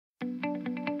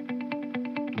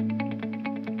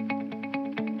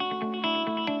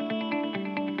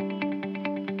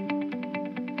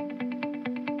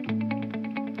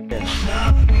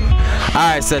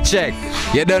Alright, so check.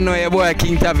 You don't know your boy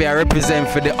King Tavia represent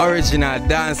for the original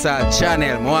dancehall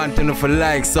channel. I want to know for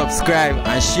like, subscribe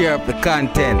and share up the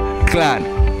content.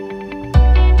 Clan.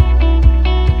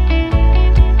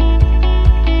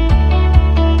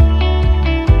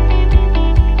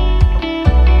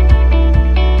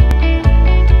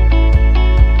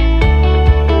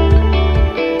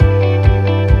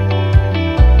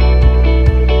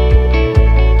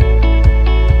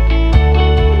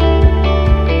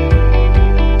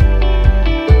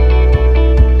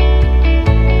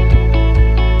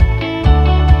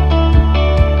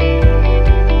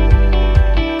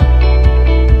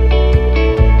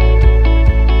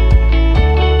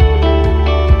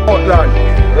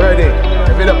 Ready?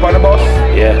 You been up on the bus?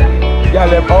 Yeah. Y'all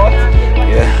left out?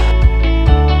 Yeah.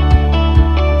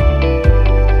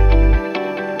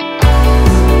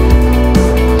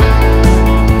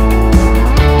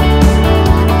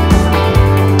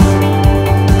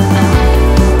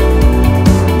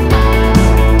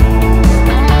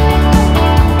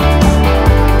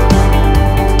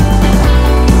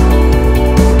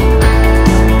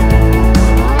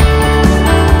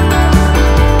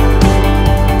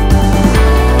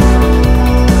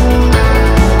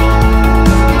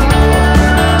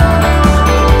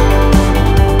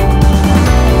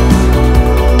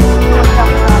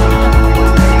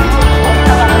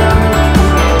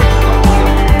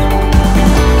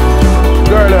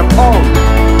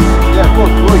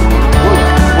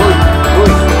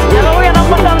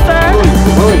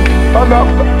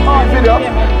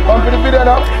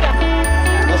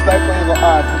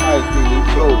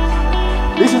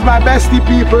 This is my bestie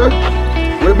people.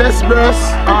 We're best bros.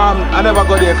 I never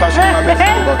go there because she's my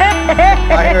bestie, but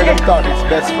I hear them talk it's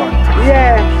best fun.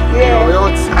 Yeah, yeah. You know, we're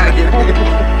outside.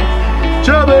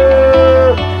 Trouble!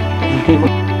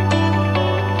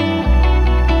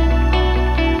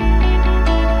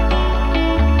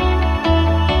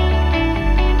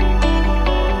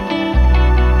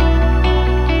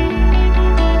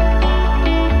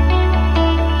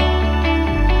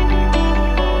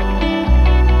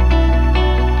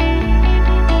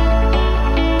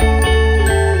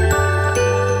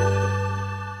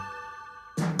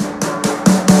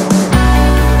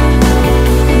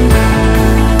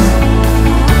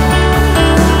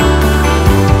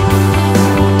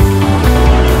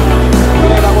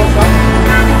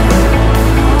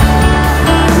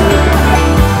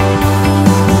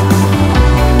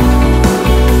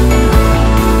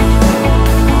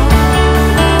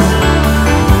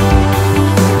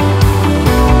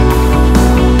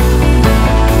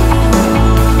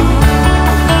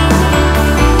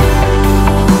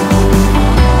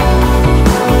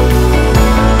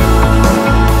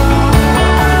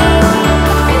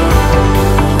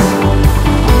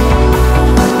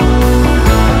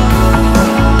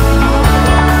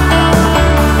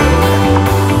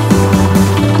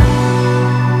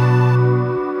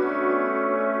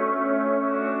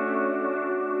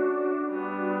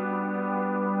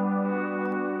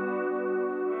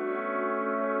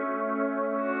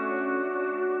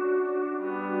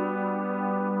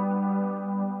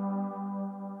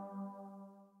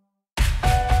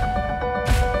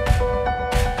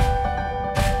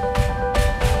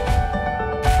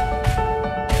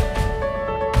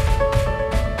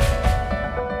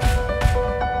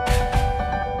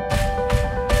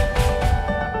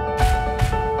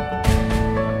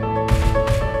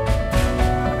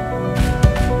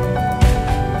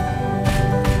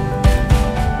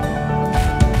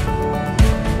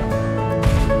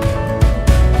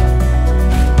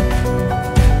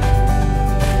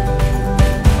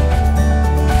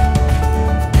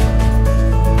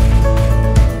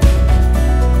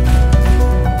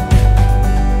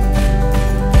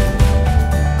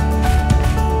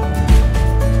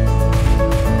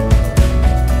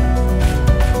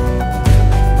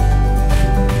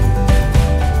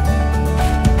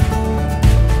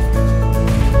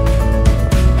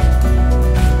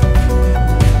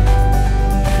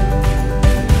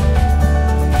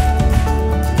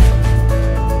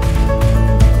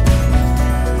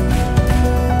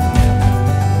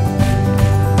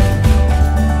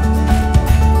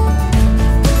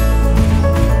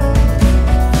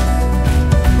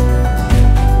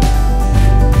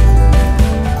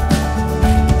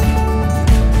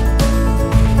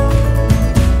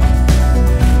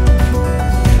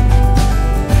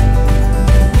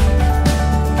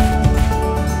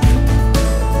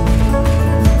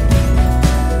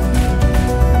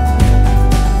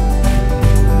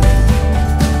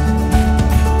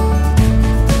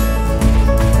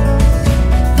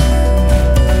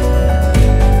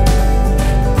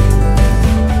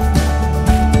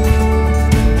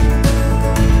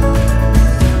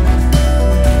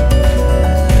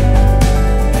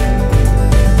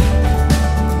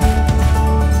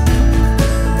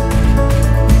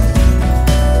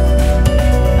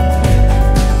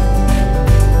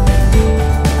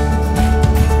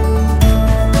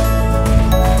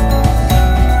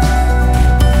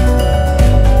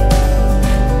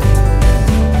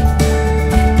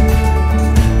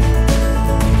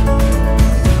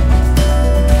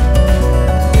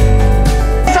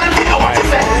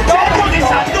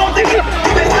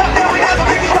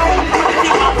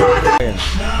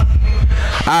 time.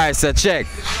 Alright, so check.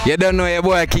 You don't know your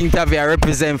boy King Tavia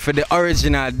represent for the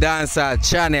original dancehall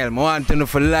channel. I want to know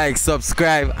for like,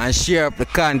 subscribe, and share up the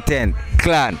content.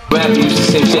 Clan. Rap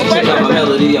music, check out my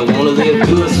melody. I wanna live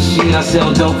good, so shit. I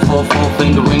sell dope for a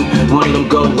 4-finger ring. One of them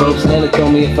gold ropes. Nana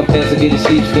told me if I pass, I get a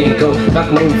sheepskin coat. If I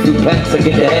can move a few packs, I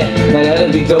get the hat. Now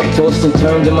that'll be dope. Tossed and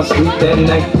turned in my street that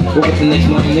night. But with the next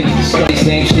month, niggas just say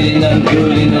same shit, ain't nothing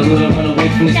good. In the hood, I run away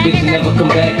from this bitch and never come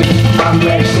back. I'm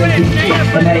rap shaking,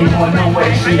 and I ain't going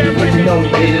nowhere. Shit, but you know, let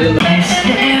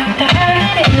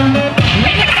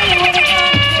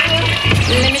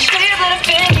me show you that I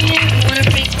feel you. Wanna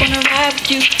freak, wanna ride with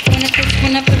you. Wanna kiss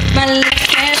when I put my lips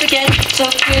can't forget. So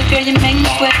good, girl, you make me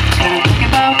sweat. Talk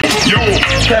about yo,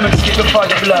 come and skip the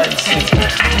fire blood.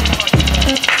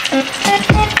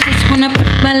 Just wanna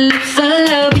put my lips all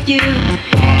over you.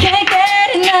 Can't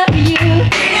get enough of you.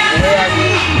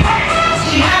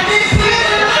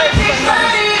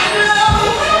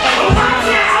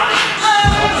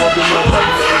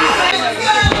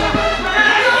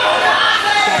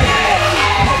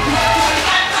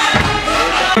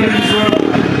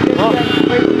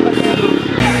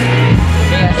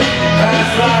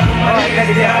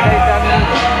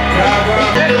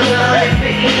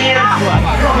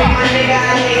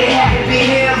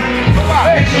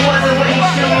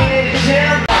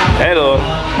 Hello.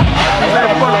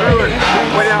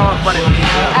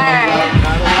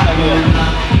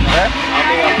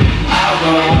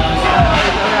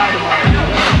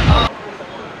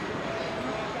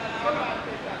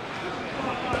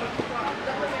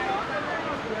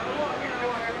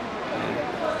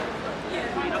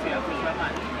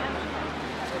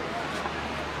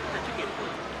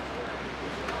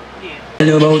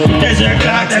 Desert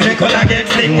clock, every color get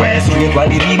fling west. So it will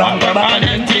be the bank of a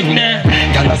them thing there.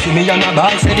 Y'all see me on a ball,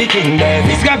 say the king there.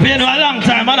 This got paid for a long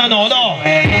time, I don't know though.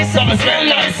 Some smell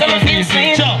nice, some feel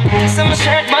sweet. Some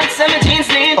shirt, but some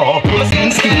jeans need. Oh, my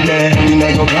skin there. You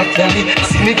know your black belly,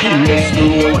 see me kill there.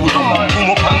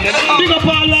 Big up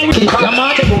all love. Come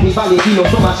on, the movie valley, you know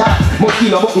so much hot.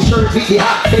 Mosquito, but the shirt with the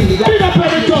hat. Big up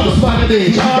every time, span the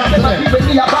beach.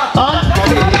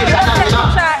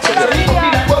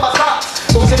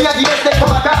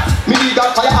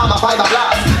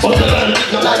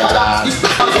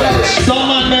 Some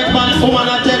man make man, woman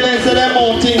and tell them say they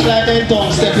mouth things like they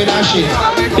tongue stepping and shit.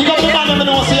 You got the man when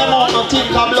know say your mouth no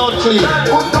think of blood clean.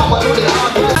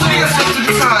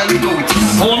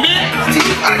 Oh me?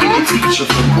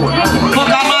 Fuck a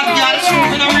mad girl,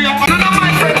 you know real fun.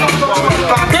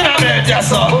 Get a bed, yes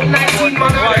sir.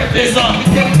 Yes sir.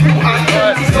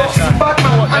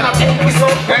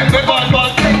 We're going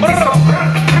back.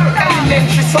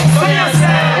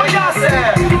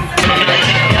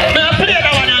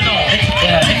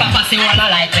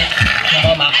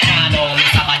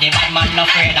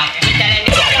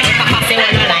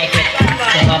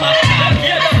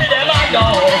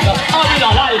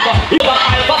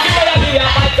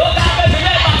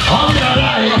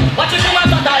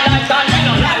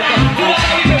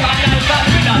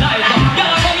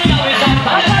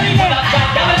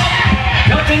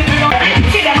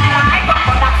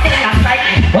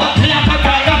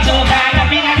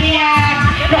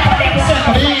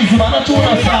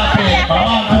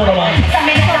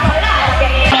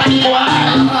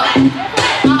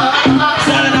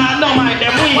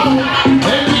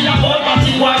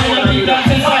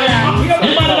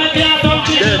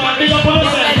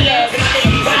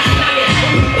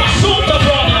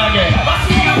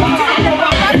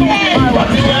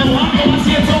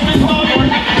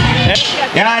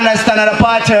 You understand the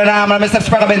party now, Mr.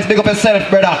 Spragabins, big up yourself,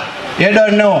 brother. You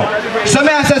don't know. So me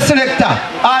as a selector,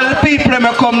 all the people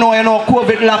that come now, you know,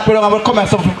 COVID lockdown, will come and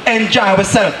so enjoy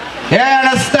yourself. You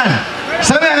understand?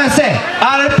 So me as say,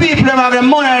 all the people that have the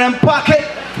money in their pocket,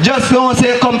 just don't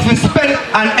say come to spend it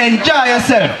and enjoy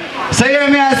yourself. So hear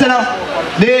me as say now,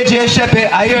 DJ Sheppy,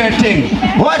 I hear a thing.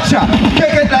 Watch out,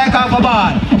 kick it like half a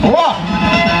ball. Walk.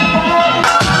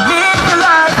 Live the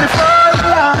life before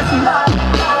the life.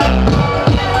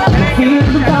 Feel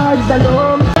the vibes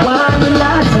alone. One the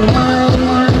light, the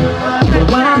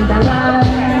one the light.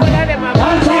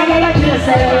 One time I like to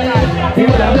say, you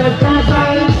would have heard that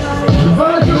voice.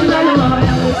 Before you know the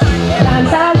noise,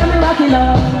 dance out and rock it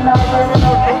up.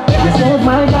 You saved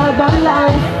my God by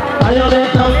life. I know that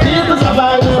some people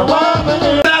survive the war.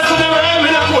 That's the way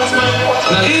we are postman.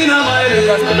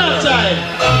 Enough time.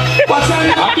 What's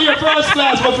that? I'll be your first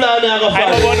class for flying me. I go fly.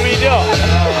 I know what we do.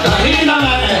 Be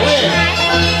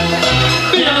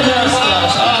your first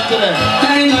class. After that.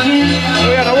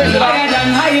 Higher than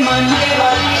high man.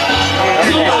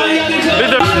 So higher than high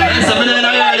man.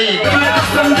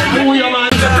 Who your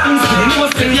man? You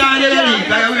must be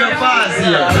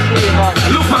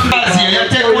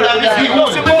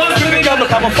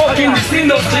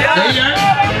industrial.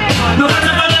 No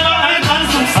matter what never I can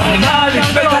so some God is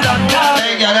better than God.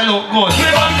 Hey, girl, you look good. We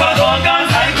want for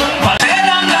organs, I could pass. Better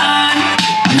than God.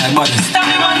 My bodies. Tell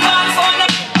me one man for no.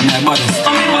 My bodies.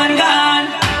 Tell me one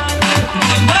God.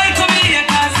 Goodbye to me,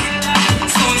 cause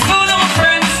soon, soon, our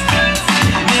friends.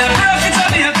 Me a profit of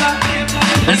Jamaica.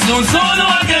 And soon, soon,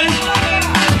 again.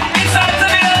 It's hard to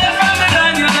be there from the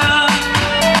time you know.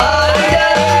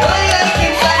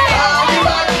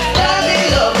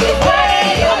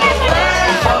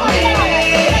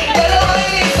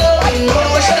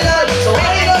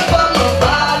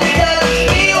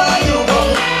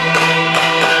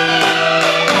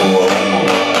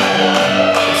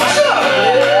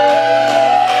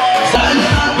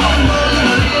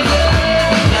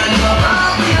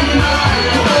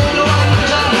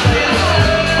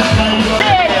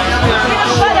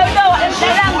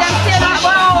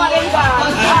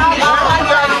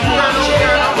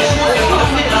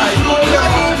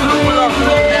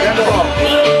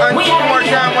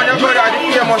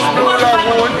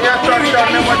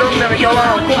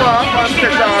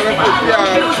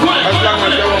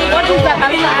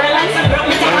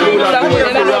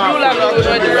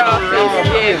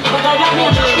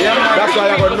 That's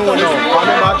why I got no now. I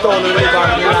remember I told you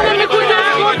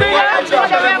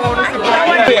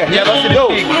yeah, but you do.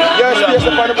 You're space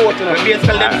up on the boat, you know.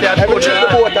 Basically, them say Every trip the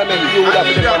boat and then you would have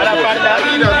to you're going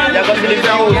to leave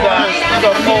the house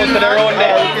some most of the road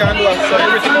there. So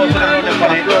everything most of the road there for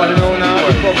the road.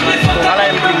 All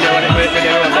I'm thinking about the way to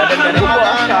the road. Then they go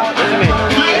after.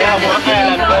 They have one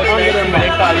island out there they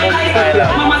call Monkey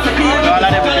Island. All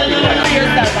of them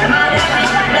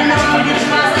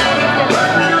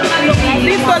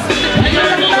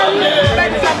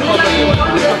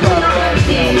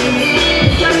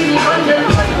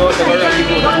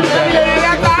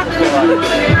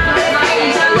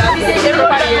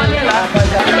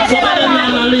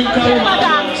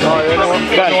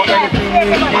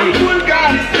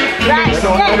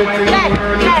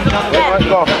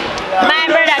my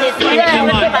brother is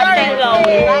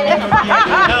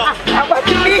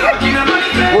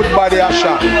good body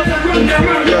action.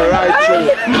 You're right through.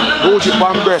 Hold your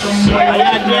palm breast.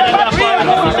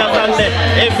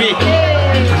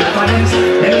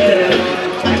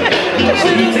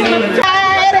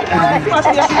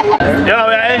 Yo,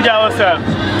 we enjoy ourselves.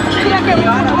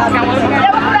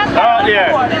 Out there.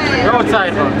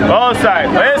 Outside. Outside.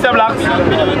 Where's the blocks?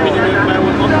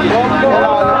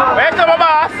 Where's the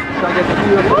boss?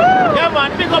 Yeah,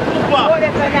 man, pick up Papa.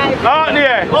 Out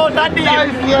there. Out that deep.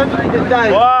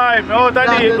 Why? Out that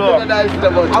deep, bro.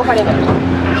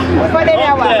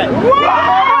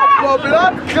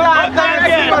 Blood clot.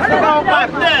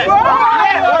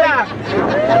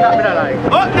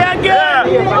 Up there again.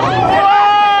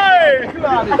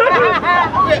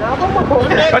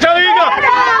 Watch out, you go.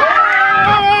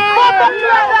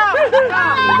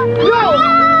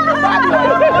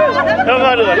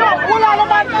 Nobody do it.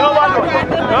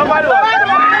 Nobody do it.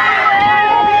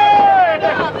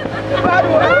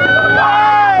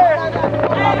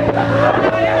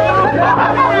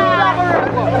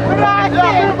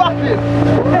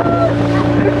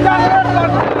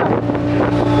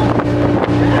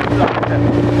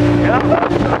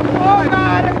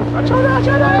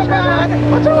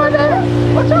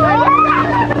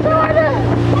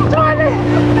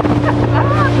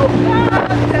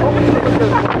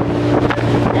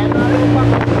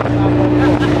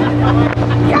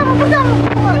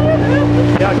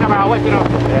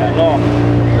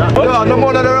 No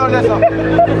more than around there,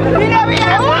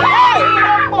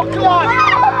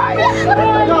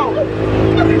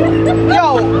 Yo,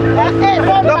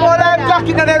 no more than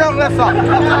jacking than around there, sir.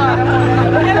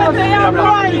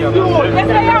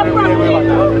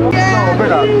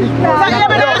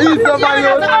 Eat somebody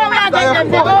else.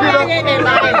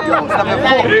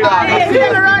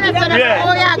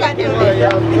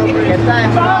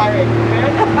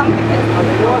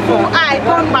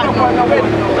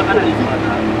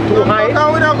 Too high? No,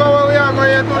 we don't go where we are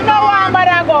going to. No, I'm going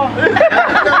to go.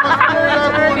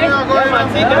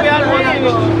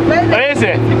 Where is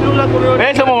it?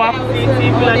 Where's the mama?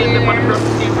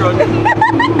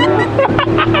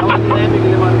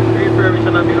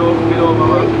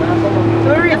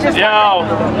 Yo,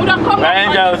 I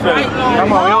enjoy yourself.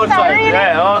 Come on, we outside.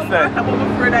 Yeah, outside.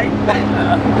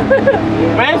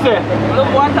 Where is it?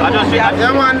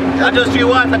 I just see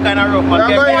water kind of rough.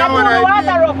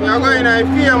 You're going to a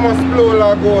famous Blue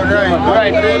Lagoon,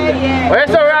 right? Where's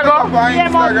the way I go?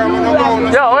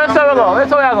 Yo, where's the way I go? Where's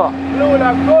the way I go? Blue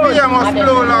Lagoon. Famous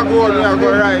Blue Lagoon, you go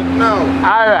right now.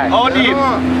 Alright. How deep?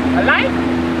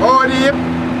 How deep?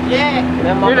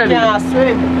 Yeah. You ready?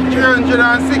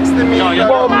 360 meters. No, you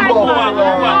go.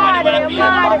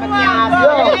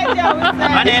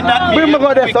 Bring me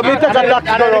go there, so me take a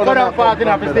taxi around. Go down fast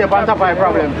enough to stay up on top of my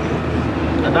problem.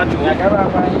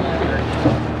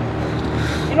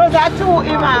 You know that too,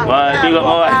 Ima. Well, big up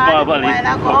my small valley.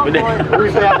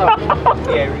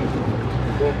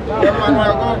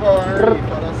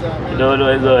 No,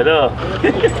 it's good, no.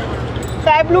 You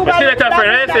see that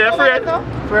afraid, eh? Say afraid?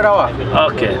 Afraid of what?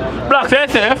 Okay. Blacks, eh?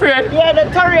 Say afraid? Yeah, the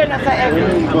Torian is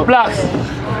everything. Blacks.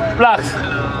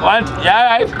 One, yeah,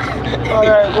 right?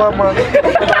 Alright, go on, man.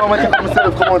 I'm going to take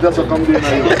myself, come on, just so come down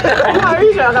here.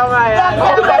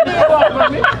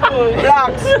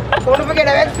 Blocks. Don't forget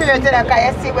the experience that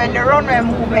you see when the runway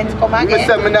movements come again. You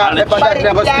said me not, never stay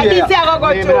here. You can't stand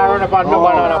up, you know.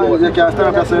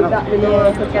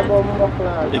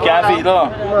 You can't see it, no?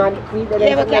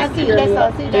 Yeah, we can see this.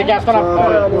 You can't stand up.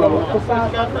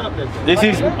 This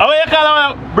is, how you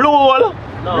call it? Blue hole?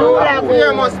 Blue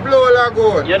Lagoon. Must blow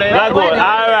lagoon. Lagoon,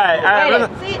 alright.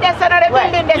 See, that's another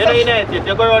building. You know United,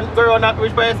 you go around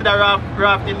which place the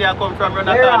raft in there come from, run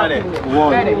that corner there.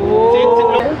 One.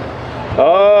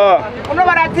 Oh. You know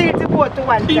what I tell you to go to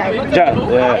one side. Yeah. Yeah,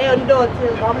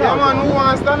 man, who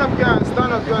wants to stand up can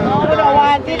stand up. No, we don't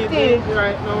want it to.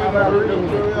 Right now, we're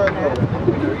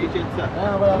reach it, sir.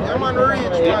 Yeah, man, reach,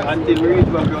 man. Until we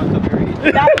reach back around, so we reach.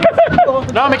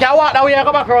 No, me can walk that way and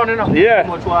go back around, you know. Yeah.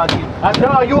 Much walking.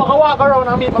 No, you can walk around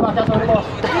and meet me back at the bus.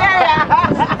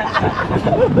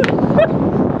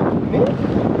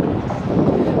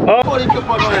 Oh,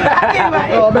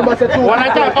 remember say two. When I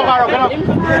tell you come around, so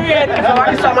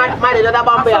what is some money that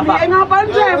I'm paying for?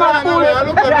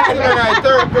 Look at this guy,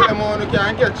 third film, you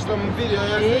can catch some video,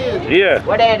 you see. Yeah.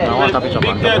 What are they?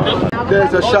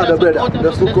 There's a shadow, brother.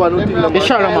 Just look one thing. The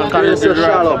shadow, man. There's a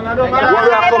shadow. What we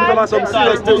have come to some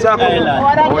serious things happen.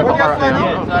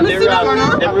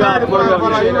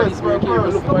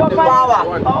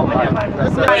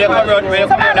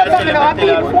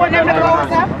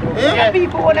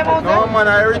 No man,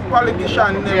 I reach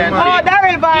politician them man. Oh, that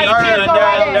river.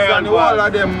 And all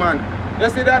of them man. You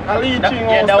see that a leaching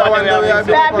house, that one that way I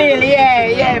do. That bill,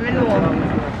 yeah, me know.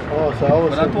 Oh, so how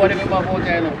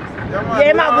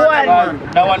Yeah, my one.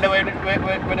 That one where they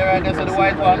right there, so the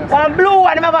white one. One blue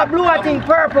one, I have a blue, I think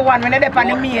purple one when they're up on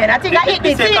the main. I think I hit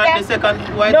this, see that? The second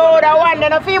white No, one. that one,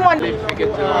 then a few one.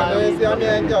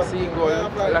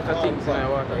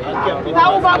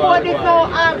 How about this now,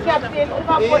 Captain?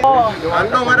 And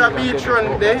now at a beach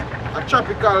run there, a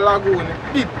tropical lagoon,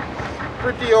 big,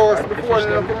 pretty house before you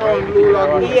come around Blue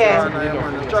Lagoon. Yeah. A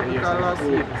tropical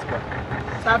lagoon.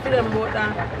 So I feel them both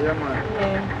down. Yeah, man.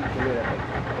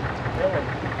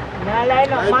 Nah, line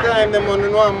up, man. Anytime them on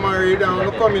know I'm married and you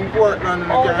come in Portland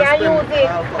and Oh, you can can use spend it.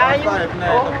 5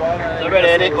 nights.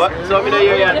 So me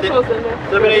hear you tell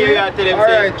them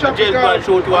Alright, say James Bond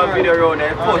shoot one video around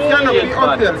there. It cannot be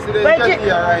up there, so they can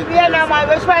be alright. Yeah, no, man,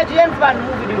 we're trying to James Bond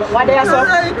movie. What they are so?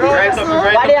 Right up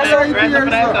What they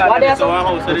are so?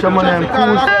 What's your money? You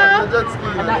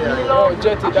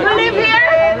live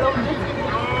here?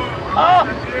 Oh,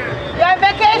 you're on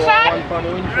vacation?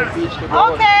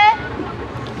 Okay.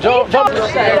 Jump.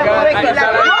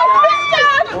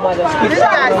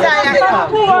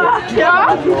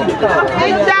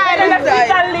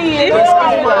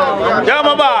 Yeah,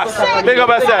 my boss. Big up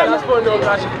yourself.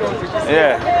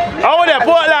 Yeah. How are they?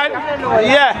 Portland?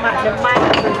 Yeah.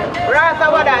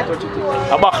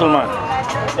 A buckle, man.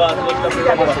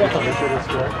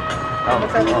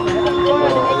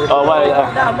 Oh, why?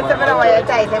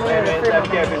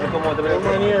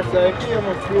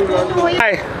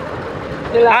 Hi.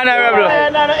 Honorable.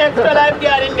 Another extra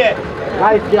lifeguard in there.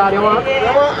 Lifeguard, you want? In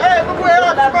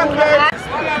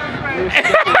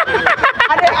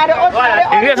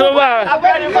case of I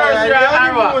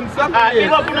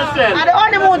the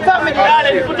honeymoon something.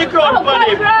 put the crown on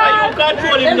him. You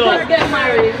control him now.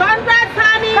 Congrats,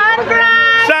 honey.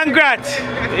 Congrats. Congrats.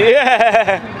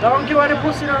 Yeah. Don't give her the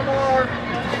pussy no more.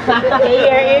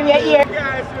 Here.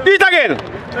 Do it again.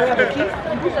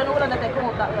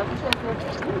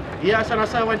 Yes, and I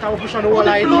said I went and push on the wall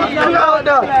like And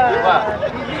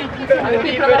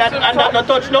that no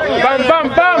touch nothing. Bam, bam,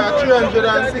 bam.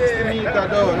 360 meters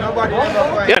down. Nobody ever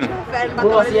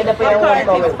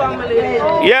find.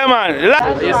 Yeah, man.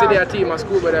 You see their team at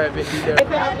school, but I bet there.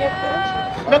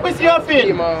 Let me see your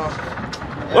fin.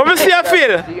 Let me see your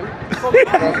fin.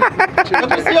 Let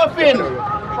me see your fin.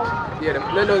 Yeah, them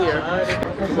play down here.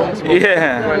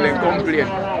 Yeah. When they complain.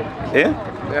 Yeah?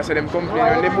 Yeah, so them company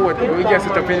on the boat. We get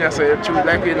set up in here, so you choose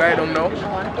like we lie down now.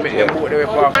 Make them boat the way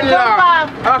park.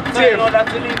 Active.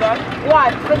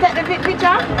 What? Protect the big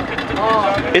picture?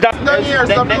 It's done here,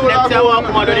 some people have to walk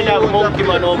over there, monkey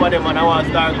man over them and I want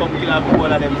to start come kill a couple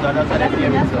of them, so that's how they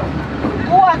feel.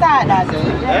 Who was that? Not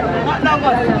no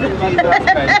good.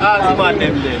 Ask the man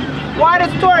them then. What is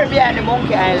the story behind the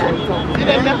Monkey Island? See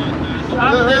them there?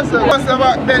 What's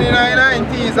about then in the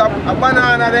 90s, a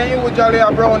banana then usually a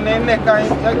brown in neck and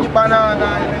you keep banana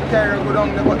and you carry go down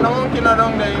there, but no monkey not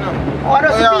down there, you know. What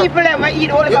does people ever eat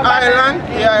all the island?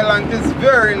 The island is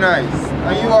very nice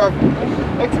and you have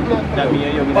explained that.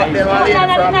 But then one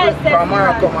lady from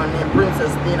Morocco man named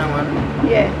Princess Stinga man.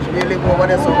 Yeah. She live over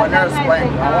there so one nurse wine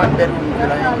and one bedroom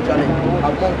villa usually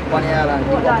a monkey on the island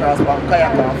go across from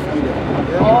kayak and feed them.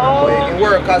 Oh. But it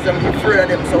work because them be afraid of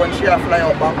them so when she fly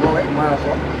out back go in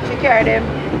Morocco. She carry them.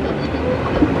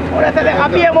 What I said, a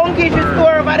beer monkey should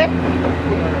store over there.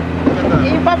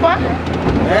 You papa?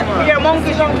 Beer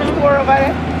monkey should store over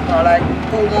there. Like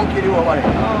 2 monkeys over there.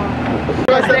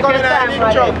 What's the coming out of the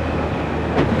truck?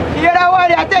 You know what?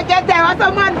 I take your time. What's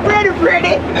a man pretty?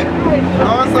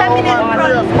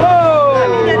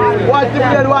 What you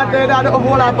did one day that the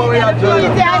whole lot of way up to you.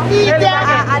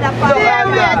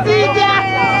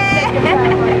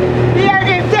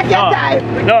 Take your time.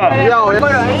 No. Yo, we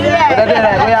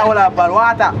are all up on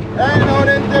water.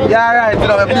 Yeah, right. You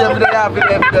know, we play for the half of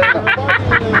them.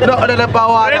 Not on the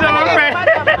water.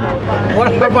 What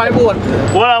up on the boat?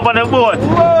 What up on the boat?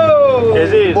 Whoa!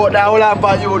 Is it? Boat that all up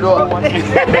on you, though. You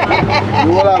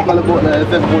all up on the boat, the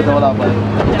same boat all up on you.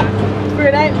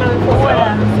 Free night, man, for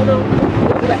water.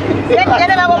 You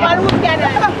never go on roof, can you?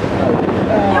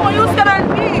 You use it on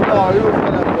me. Oh, you use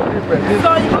it on different. So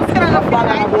you use it on a big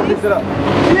like this?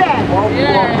 Yeah.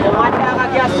 What time I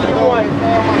get you boy?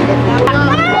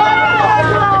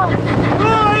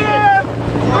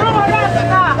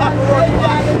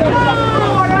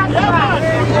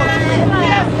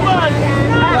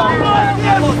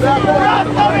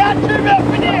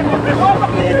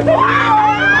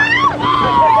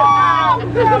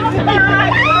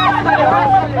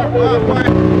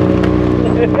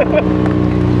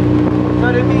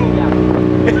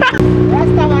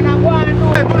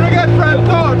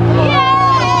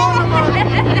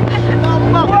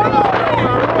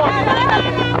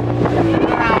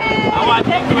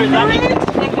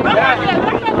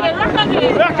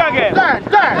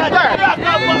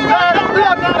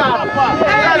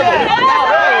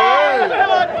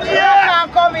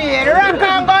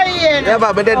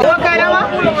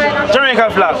 Jamaica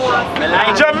flag.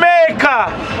 Jamaica!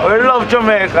 We love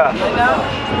Jamaica.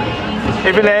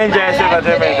 If you enjoy yourself at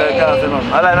Jamaica, you can't say no.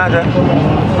 I like that.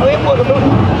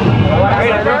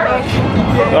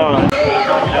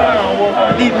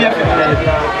 Leave me a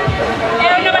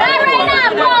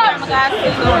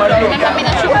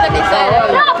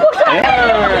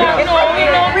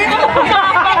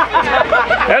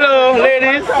hello,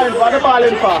 ladies. What the ball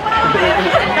in for?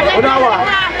 What do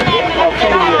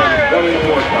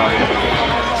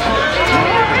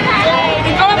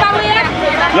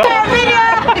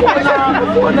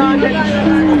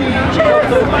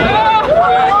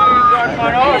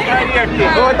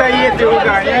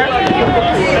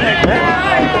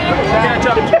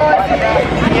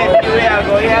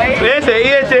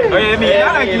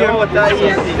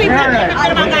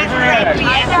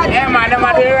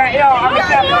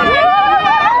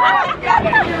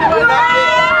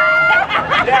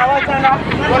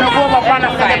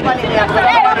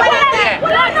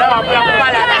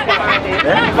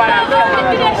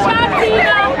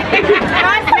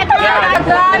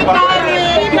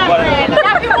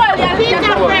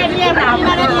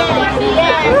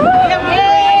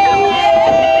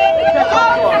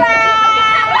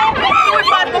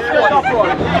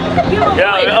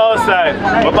Yeah, we're outside.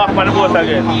 We're back on the boat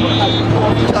again.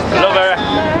 Love her.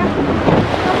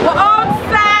 We're outside!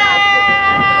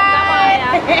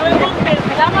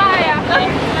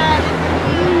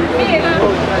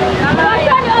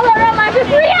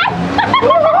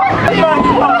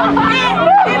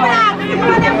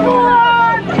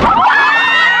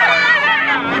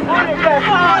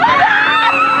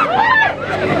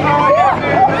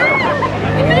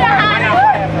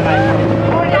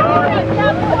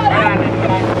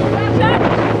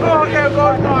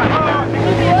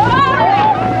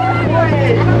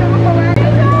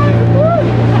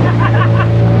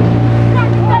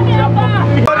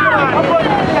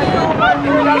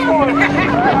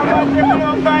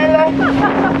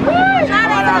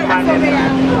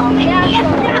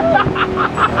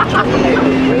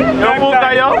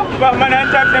 But man, I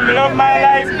love my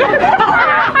life.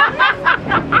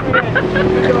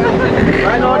 I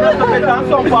know have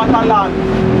some part of land.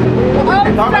 Let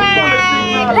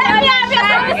me have your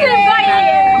services for you.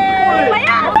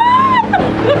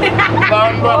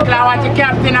 I want the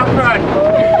captain up front.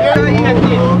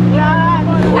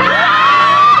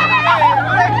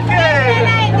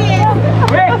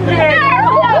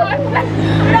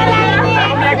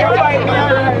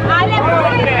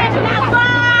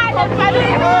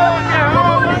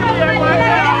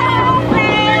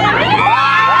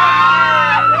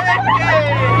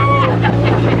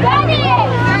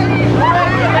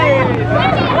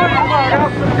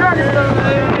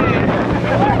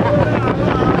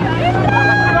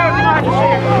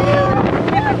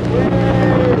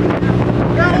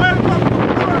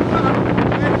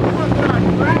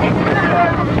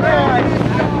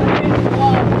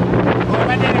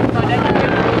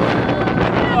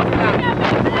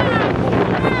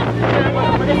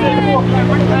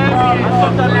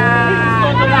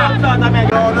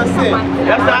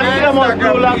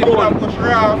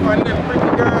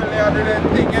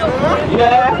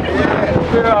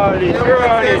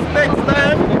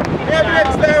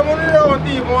 Next time when you round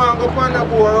team want to go on the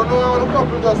board, I know the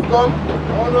couple just come. I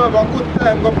know have a good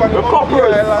time go on the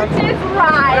island. It's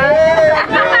right.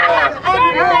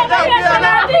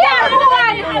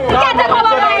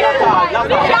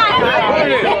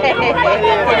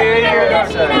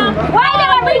 Why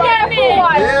never bring them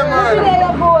forward? Yeah, man.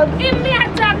 If me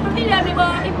attack the video, me go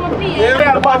if me pay.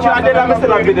 Yeah, but you are there, I'm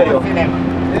still on video.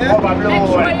 Tell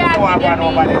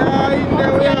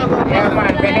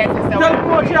me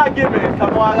what you are giving.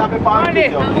 Come on, have a party.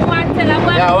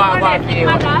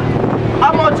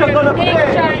 How much you gonna pay?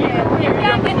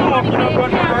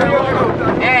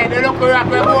 Hey, they look rock,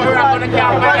 we're gonna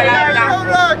count my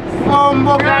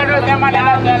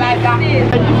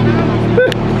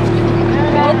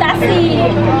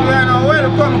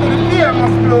welcome to the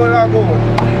famous Blue Lagoon.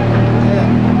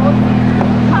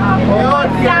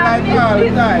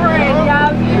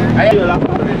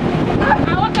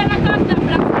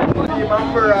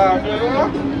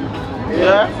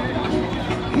 Yeah.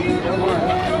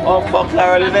 Bucks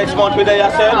early next month with the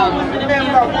yourself.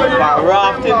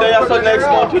 Rafting there yourself next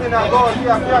month.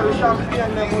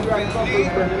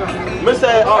 Me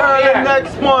say early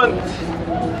next month.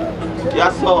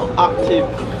 You're so active.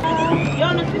 You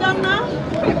want to sit down now?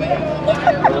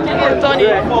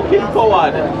 You're fucking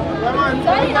coward.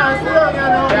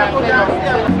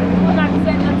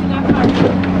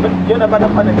 You never know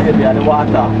the baby and the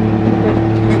water.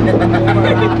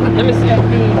 Let me see.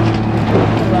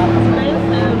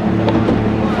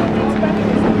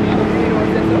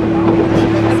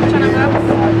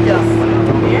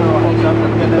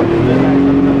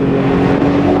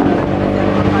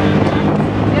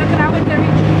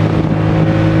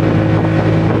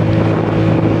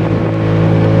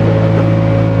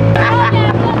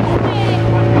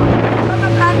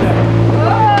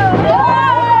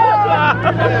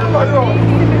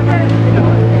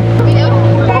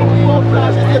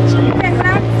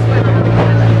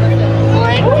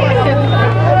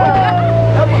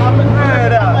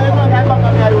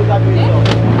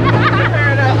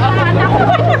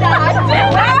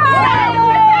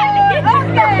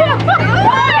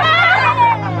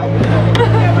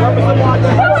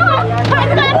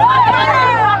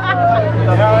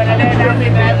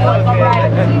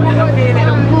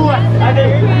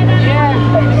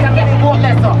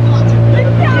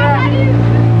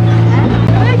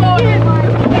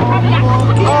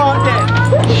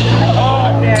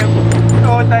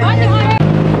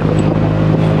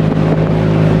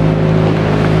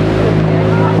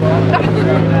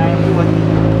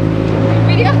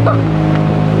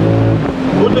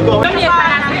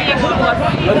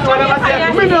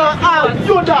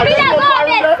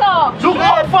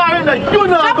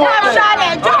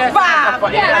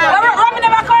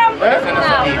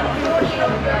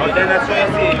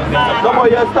 No more,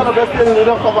 you stand up, you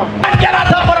don't cover. Get out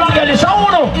of the girl, it's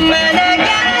all.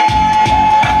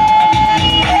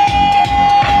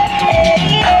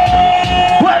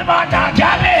 Well, man, that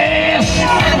girl is.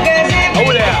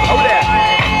 Over there, over there.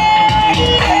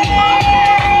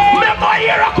 Remember,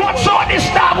 you're a coach, so this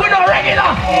time we're not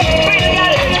regular.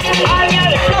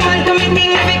 Come on to me,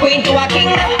 bring me queen to a king.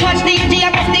 Watch the UG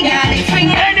of the girl, it's swing.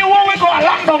 Anywhere we go, a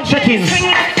lockdown settings.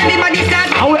 Everybody start.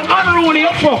 And we're unruly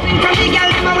up front. From the girl,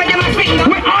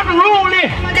 we're unruly.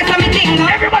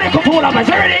 Everybody control of us,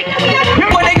 everything.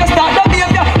 When they go start the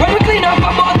behavior, when we clean up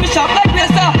our mouth, we shop like this.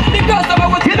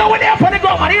 You know when they're up on the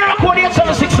ground, and you're recording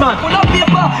 76 man.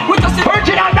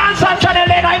 Original dance and channel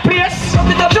in I place.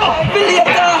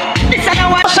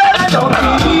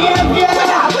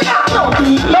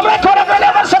 No record of the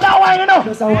level, so now I know.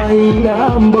 Just a wine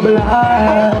and bubble.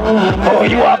 Oh,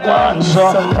 you are one,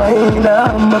 son. Wine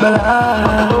and bubble.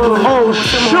 Oh,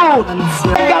 shoot.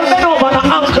 You can't bend over an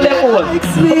uncle level. You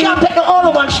can't take the other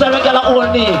one to the regular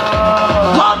old knee.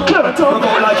 Conquer. Talk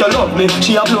about like you love me.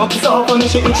 She a block it off and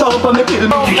she it up and me kill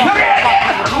me.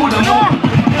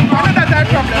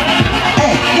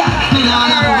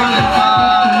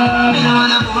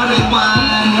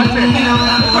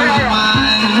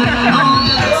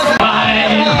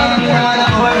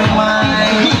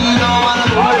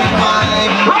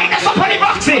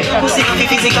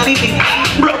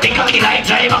 Broke the cocky like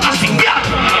driver and sing yeah.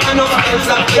 No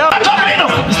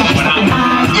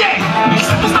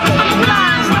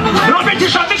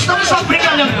British and mixed up something.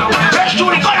 Fresh to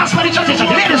the colors for the churches and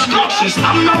the ladies clothes. You see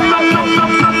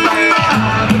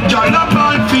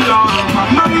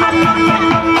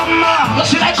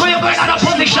like when you're going on a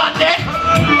position there?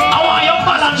 I want your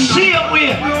balance same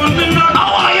way. I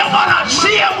want your balance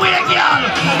same way, girl.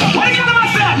 What do you get to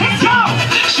myself? Let's go!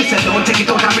 She said don't take it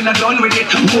out, I've been done with it.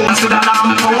 Once to the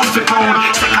lamb, pound for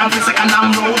pound. Second for second,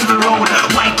 I'm round for round.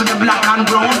 White to the black and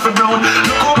brown for brown.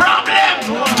 No problem!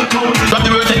 To town. But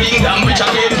the world taking down which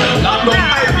again. Not no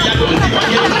baby, I don't think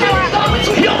again.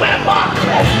 You went back!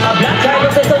 Black guy,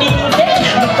 you say so the day.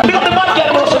 Because the bad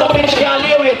girl most of the bitch can't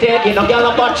lay with it. You know, girl,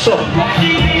 a bad son.